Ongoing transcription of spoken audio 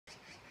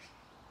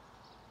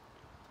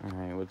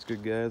Alright, what's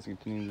good guys?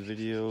 Continuing the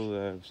video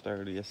that I've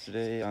started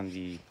yesterday on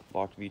the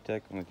locked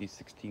VTEC on the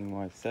D16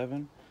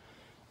 Y7.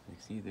 You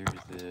see there's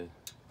the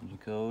engine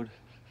code.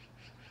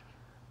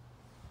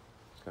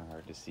 It's kind of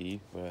hard to see,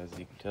 but as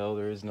you can tell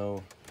there is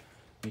no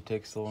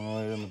VTEC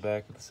solenoid on the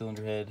back of the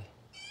cylinder head.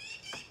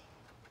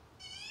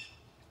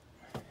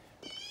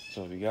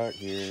 So what we got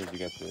here is we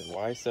got the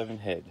Y7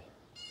 head,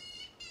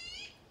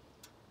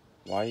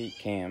 Y8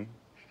 cam,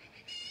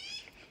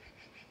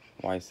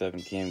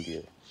 Y7 cam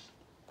gear.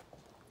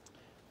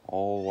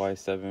 All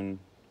Y7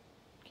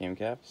 cam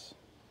caps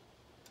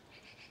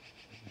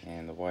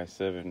and the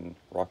Y7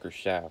 rocker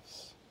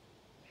shafts,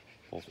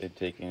 both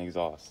intake and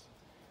exhaust.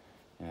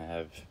 And I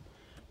have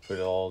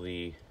put all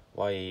the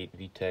Y8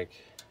 VTEC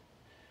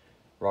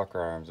rocker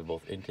arms of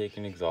both intake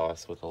and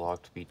exhaust with the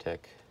locked VTEC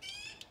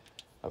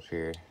up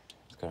here.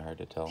 It's kind of hard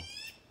to tell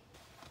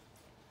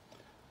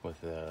with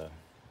the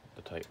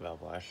tight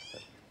valve lash,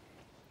 but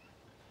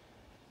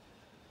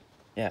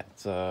yeah,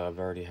 it's I've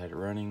already had it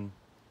running.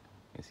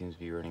 It seems to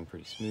be running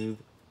pretty smooth.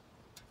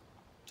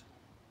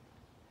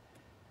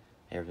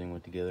 Everything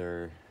went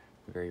together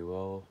very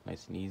well,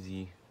 nice and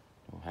easy,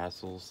 no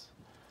hassles.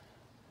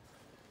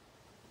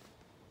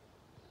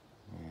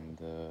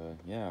 And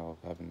yeah, I'll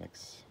have the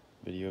next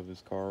video of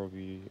this car will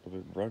be of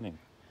it running.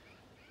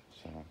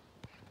 So,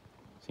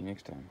 see you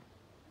next time.